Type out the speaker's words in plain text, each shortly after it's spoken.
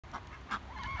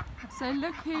So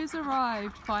look who's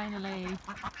arrived finally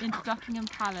into Buckingham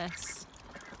Palace.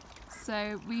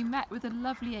 So we met with a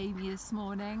lovely Amy this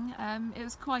morning. It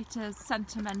was quite a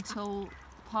sentimental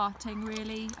parting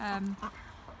really.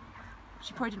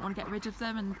 She probably didn't want to get rid of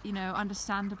them, and you know,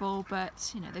 understandable,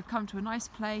 but you know, they've come to a nice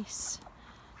place.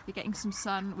 They're getting some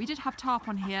sun. We did have tarp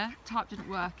on here. Tarp didn't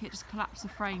work, it just collapsed the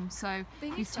frame, so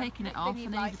we've taken it off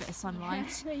and they need a bit of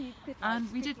sunlight.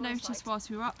 And we did notice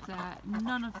whilst we were up there,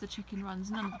 none of the chicken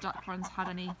runs, none of the duck runs had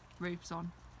any roofs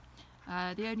on.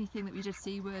 The only thing that we did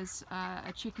see was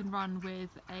a chicken run with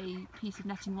a piece of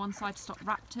netting one side to stop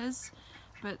raptors,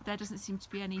 but there doesn't seem to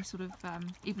be any sort of,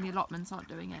 even the allotments aren't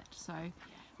doing it, so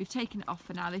we've taken it off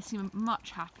for now. They seem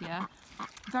much happier,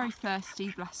 very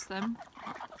thirsty, bless them.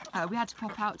 We had to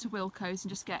pop out to Wilco's and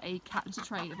just get a cat litter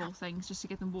tray of all things, just to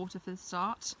give them water for the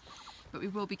start, but we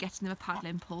will be getting them a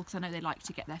paddling pool because I know they like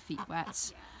to get their feet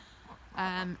wet.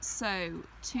 So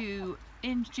to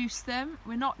introduce them,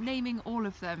 we're not naming all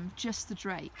of them, just the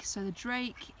drake. So the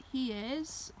drake, he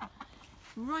is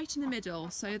right in the middle,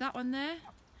 so that one there,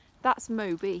 that's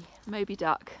Moby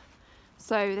Duck.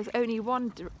 So there's only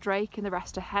one drake and the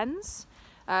rest are hens.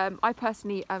 I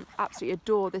personally absolutely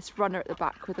adore this runner at the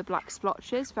back with the black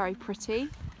splotches, very pretty.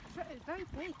 Very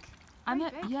big. And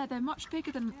yeah, they're much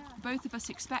bigger than both of us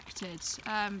expected,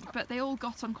 but they all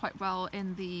got on quite well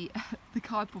in the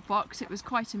cardboard box. It was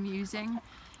quite amusing,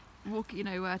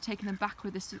 taking them back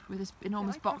with this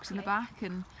enormous box in the back,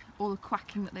 and all the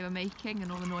quacking that they were making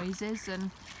and all the noises.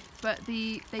 But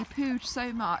they pooed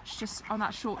so much just on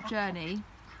that short journey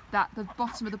that the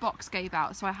bottom of the box gave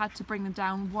out, so I had to bring them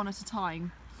down one at a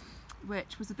time,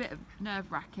 which was a bit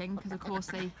nerve-wracking because of course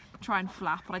they try and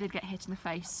flap, but I did get hit in the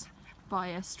face by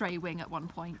a stray wing at one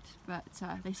point, but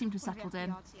they seem to have settled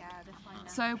in.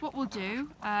 So what we'll do,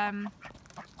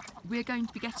 we're going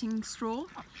to be getting straw,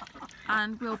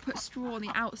 and we'll put straw on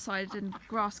the outside and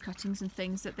grass cuttings and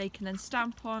things that they can then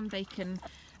stamp on. They can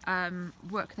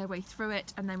work their way through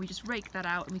it, and then we just rake that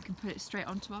out and we can put it straight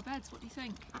onto our beds. What do you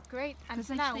think? Great. And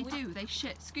because they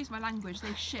shit, excuse my language,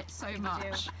 they shit so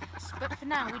much. But for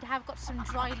now we have got some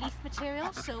dry leaf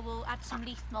material, so we'll add some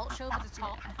leaf mulch over the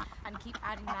top and keep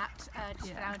adding that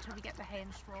just for now until we get the hay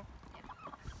and straw.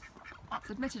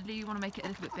 So admittedly you want to make it a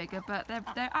little bit bigger, but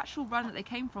their actual run that they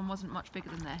came from wasn't much bigger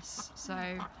than this, so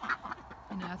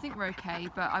you know, I think we're okay,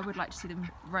 but I would like to see them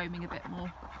roaming a bit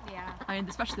more. Yeah. I mean,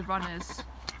 especially the runners.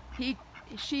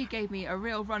 She gave me a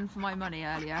real run for my money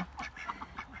earlier.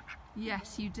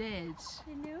 Yes, you did.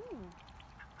 I know.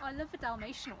 Oh, I love the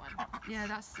Dalmatian one. Yeah,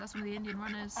 that's one of the Indian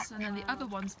runners, and then the other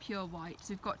one's pure white. So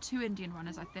we've got 2 Indian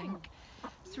runners, I think.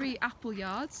 3 apple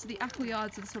yards. So the apple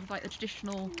yards are sort of like the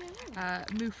traditional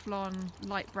mouflon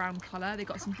light brown colour. They've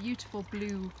got some beautiful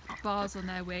blue bars on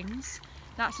their wings.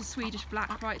 That's a Swedish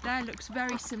black right there. Looks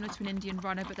very similar to an Indian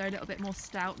runner, but they're a little bit more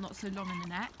stout, not so long in the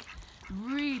neck.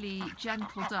 Really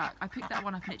gentle duck. I picked that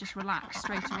one up and it just relaxed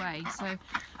straight away. So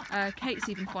Kate's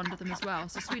even fond of them as well.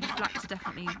 So Swedish blacks are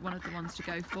definitely one of the ones to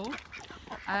go for.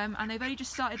 And they've only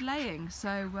just started laying,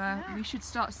 so we should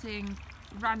start seeing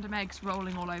random eggs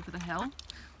rolling all over the hill.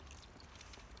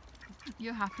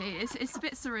 You're happy. It's a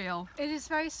bit surreal. It is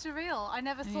very surreal. I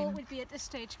never thought we'd be at this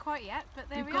stage quite yet, but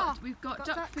we are. We've got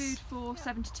duck ducks. Food for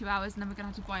 72 hours, and then we're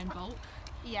going to have to buy in bulk.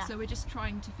 Yeah. So we're just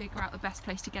trying to figure out the best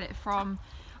place to get it from.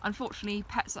 Unfortunately,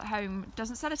 Pets at Home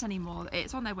doesn't sell it anymore.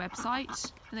 It's on their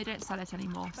website, and they don't sell it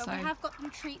anymore. But so we have got them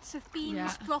treats of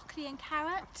beans, broccoli and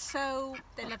carrot, so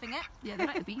they're loving it. Yeah, they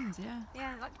like the beans, yeah.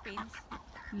 Yeah, they like the beans.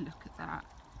 Look at that.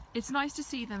 It's nice to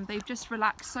see them. They've just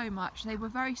relaxed so much. They were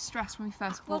very stressed when we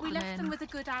first brought them in. Well, we left them with a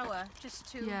good hour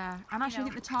just to... Yeah, and actually I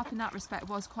think the tarp in that respect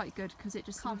was quite good because it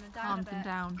just calmed them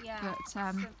down. Yeah. But,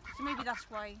 so maybe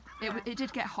that's why. Yeah. It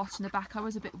did get hot in the back. I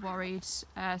was a bit worried, so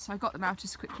I got them out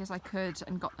as quickly as I could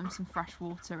and got them some fresh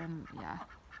water, and yeah,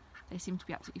 they seem to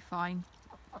be absolutely fine.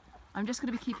 I'm just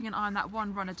going to be keeping an eye on that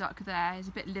one runner duck there. It's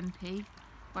a bit limpy,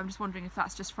 but I'm just wondering if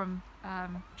that's just from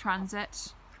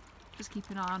transit. Just keep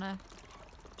an eye on her.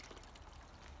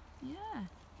 Yeah.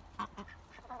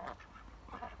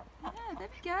 Yeah, there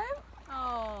we go.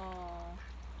 Oh.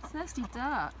 Thirsty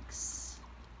ducks.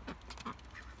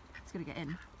 It's going to get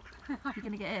in. You're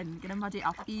going to get in. You're going to muddy it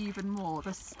up even more.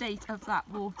 The state of that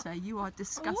water. You are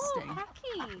disgusting. Oh,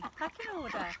 pecking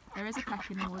order. There is a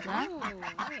pecking order. Oh, there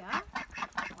we are.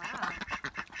 Wow.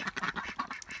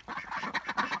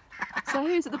 So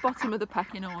who's at the bottom of the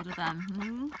pecking order then?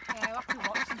 Hmm? Yeah, we'll have to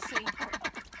watch and see.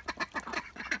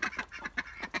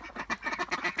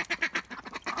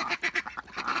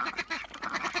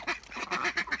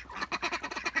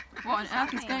 What on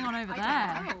earth is going on over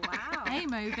there? Oh, wow. Hey,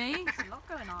 Moby. There's a lot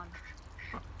going on.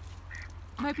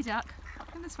 Moby Duck,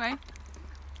 come this way.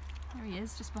 There he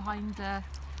is, just behind, I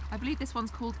believe this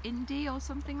one's called Indy or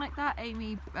something like that.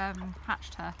 Amy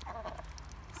hatched her.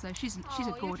 So she's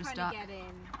a gorgeous duck. To get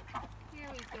in. Here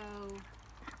we go.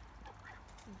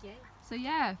 Yay. So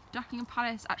yeah, Duckingham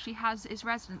Palace actually has its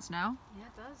residents now. Yeah,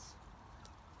 it does.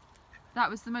 That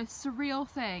was the most surreal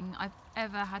thing I've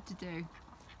ever had to do.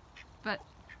 But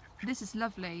this is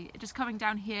lovely. Just coming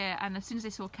down here, and as soon as they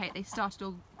saw Kate, they started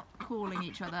all calling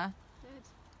each other. Good.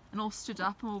 And all stood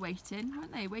up and all waiting,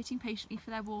 weren't they? Waiting patiently for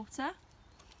their water.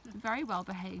 Very well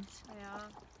behaved. They are.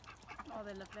 Oh,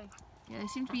 they're lovely. Yeah, they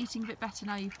seem to be eating a bit better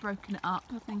now you've broken it up,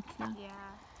 I think. Yeah.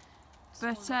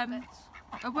 But Small little bits.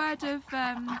 a word of,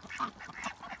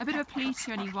 a bit of a plea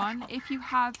to anyone. If you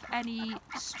have any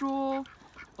straw,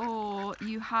 or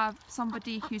you have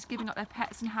somebody who's giving up their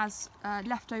pets and has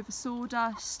leftover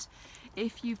sawdust,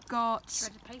 if you've got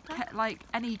Shredded paper? like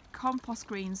any compost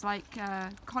greens like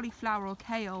cauliflower or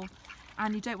kale,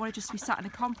 and you don't want it just to be sat in a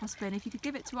compost bin, if you could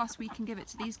give it to us, we can give it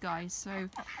to these guys. So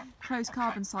closed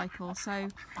carbon cycle. So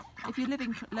if you're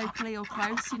living locally or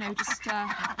close, you know, just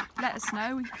let us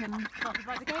know. We can Drop it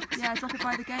by the gate. Yeah, drop it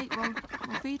by the gate. We'll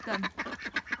feed them.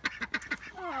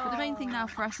 But the main thing now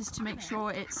for us is to make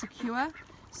sure it's secure.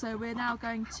 So we're now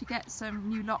going to get some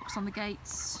new locks on the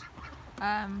gates.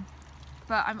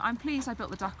 But I'm pleased I built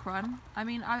the duck run. I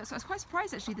mean, I was quite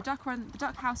surprised actually. The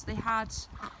duck house they had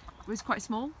was quite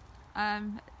small.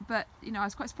 But you know, I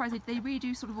was quite surprised they really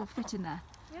do sort of all fit in there.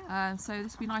 Yeah. So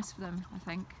this will be nice for them, I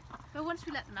think. But once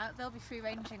we let them out, they'll be free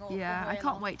ranging all Yeah, the way I can't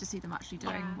along. wait to see them actually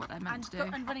doing what they're meant to do.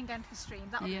 And running down to the stream.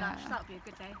 That'll be lush. That'll be a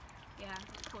good day. Yeah,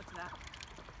 look forward to that.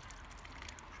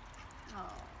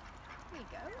 Oh, there you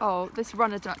go. Oh, this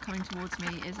runner duck coming towards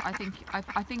me is, I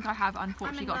think I have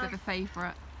unfortunately got a bit of a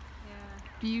favourite. Yeah.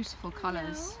 Beautiful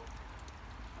colours.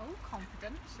 Oh,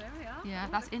 confidence. There we are. Yeah,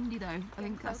 that's Indy though. I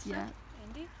think that's, yeah.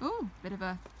 Indy. Ooh, bit of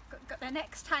a. Got their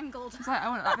necks tangled. It's like, I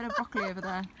want that bit of broccoli over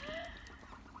there.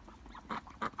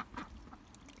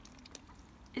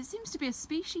 It seems to be a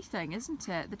species thing, isn't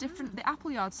it? The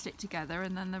apple yards stick together,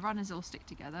 and then the runners all stick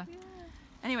together. Yeah.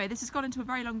 Anyway, this has gone into a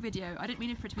very long video. I didn't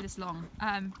mean it for it to be this long,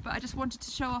 but I just wanted to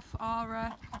show off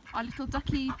our little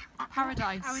ducky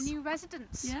paradise. Our new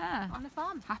residents. Yeah. On the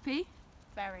farm. Happy?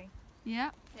 Very. Yeah.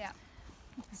 Yeah.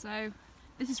 So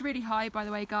this is really high, by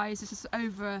the way, guys. This is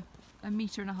over 1.5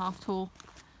 meters tall,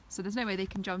 so there's no way they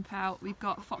can jump out. We've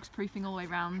got fox proofing all the way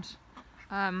around.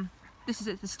 This is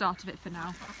at the start of it for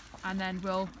now, and then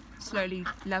we'll slowly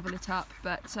level it up.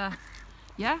 But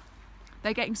yeah,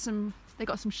 they're getting some. They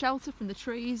got some shelter from the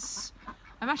trees.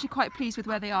 I'm actually quite pleased with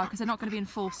where they are because they're not going to be in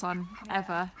full sun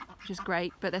ever, which is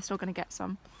great. But they're still going to get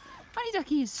some. Honey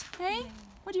duckies, hey? Yeah.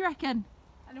 What do you reckon?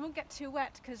 And it won't get too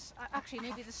wet because actually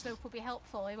maybe the slope will be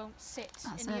helpful. It won't sit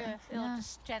That's in the it. earth. It'll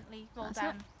just gently roll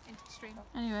down into the stream.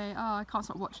 Anyway, oh, I can't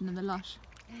stop watching them. They're lush.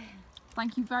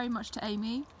 Thank you very much to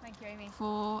Amy. Thank you, Amy.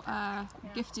 For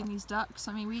gifting these ducks.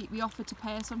 I mean, we offered to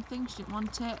pay her something. She didn't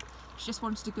want it. She just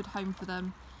wanted a good home for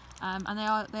them. And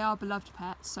they are beloved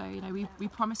pets. So you know, we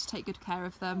promised to take good care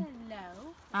of them.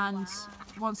 Hello. And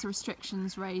once the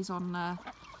restrictions raise on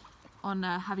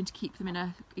having to keep them in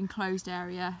a enclosed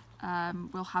area,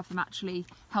 we'll have them actually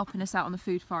helping us out on the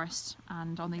food forest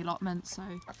and on the allotment. So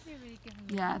Really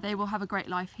yeah, they will have a great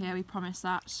life here. We promise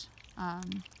that.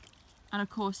 And of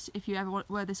course, if you ever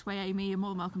were this way, Amy, you're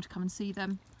more than welcome to come and see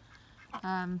them.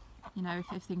 You know,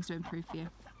 if things do improve for you.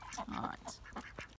 All right.